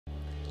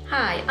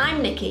Hi,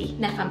 I'm Nicky,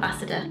 NEFF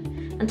Ambassador,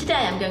 and today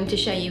I'm going to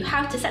show you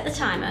how to set the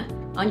timer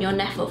on your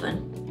NEFF oven.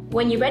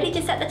 When you're ready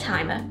to set the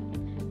timer,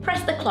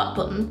 press the clock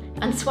button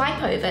and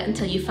swipe over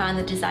until you find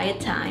the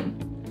desired time.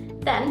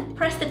 Then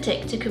press the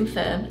tick to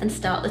confirm and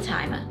start the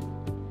timer.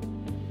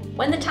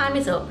 When the time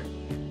is up,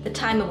 the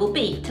timer will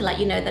beep to let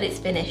you know that it's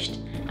finished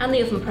and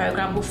the oven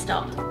program will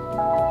stop.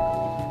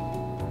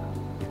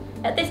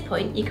 At this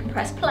point you can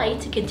press play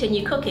to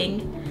continue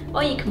cooking,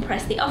 or you can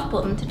press the off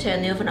button to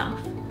turn the oven off.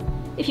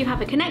 If you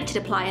have a connected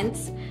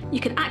appliance, you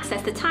can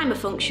access the timer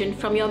function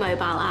from your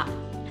mobile app.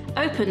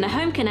 Open the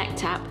Home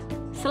Connect app,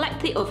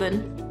 select the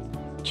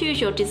oven,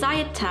 choose your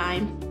desired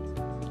time,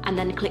 and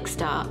then click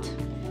Start.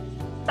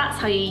 That's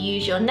how you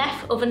use your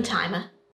NEFF oven timer.